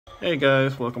Hey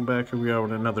guys, welcome back. Here we are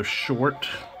with another short.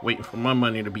 Waiting for my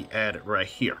money to be added right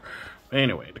here.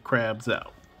 Anyway, the crab's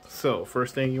out. So,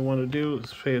 first thing you want to do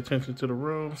is pay attention to the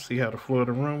room, see how the floor of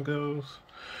the room goes.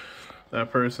 That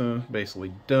person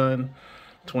basically done.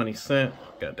 20 cent,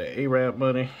 got that Arab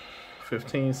money.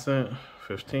 15 cent,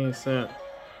 15 cent.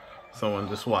 Someone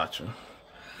just watching.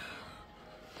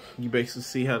 You basically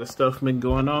see how the stuff been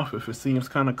going off. If it seems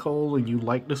kind of cold and you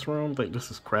like this room, think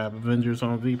this is Crab Avengers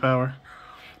on V-Power.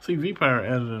 See, V-Power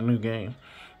added a new game.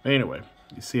 Anyway,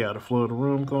 you see how the flow of the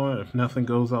room going. If nothing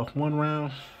goes off one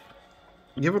round,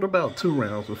 give it about 2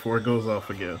 rounds before it goes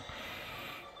off again.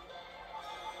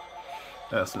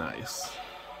 That's nice.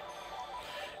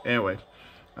 Anyway,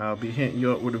 I'll be hitting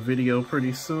you up with a video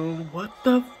pretty soon. What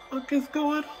the fuck is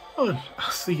going on? I'll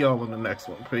see y'all in the next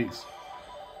one. Peace.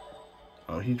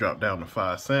 Oh, he dropped down to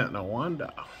 5 cents. No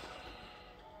wonder.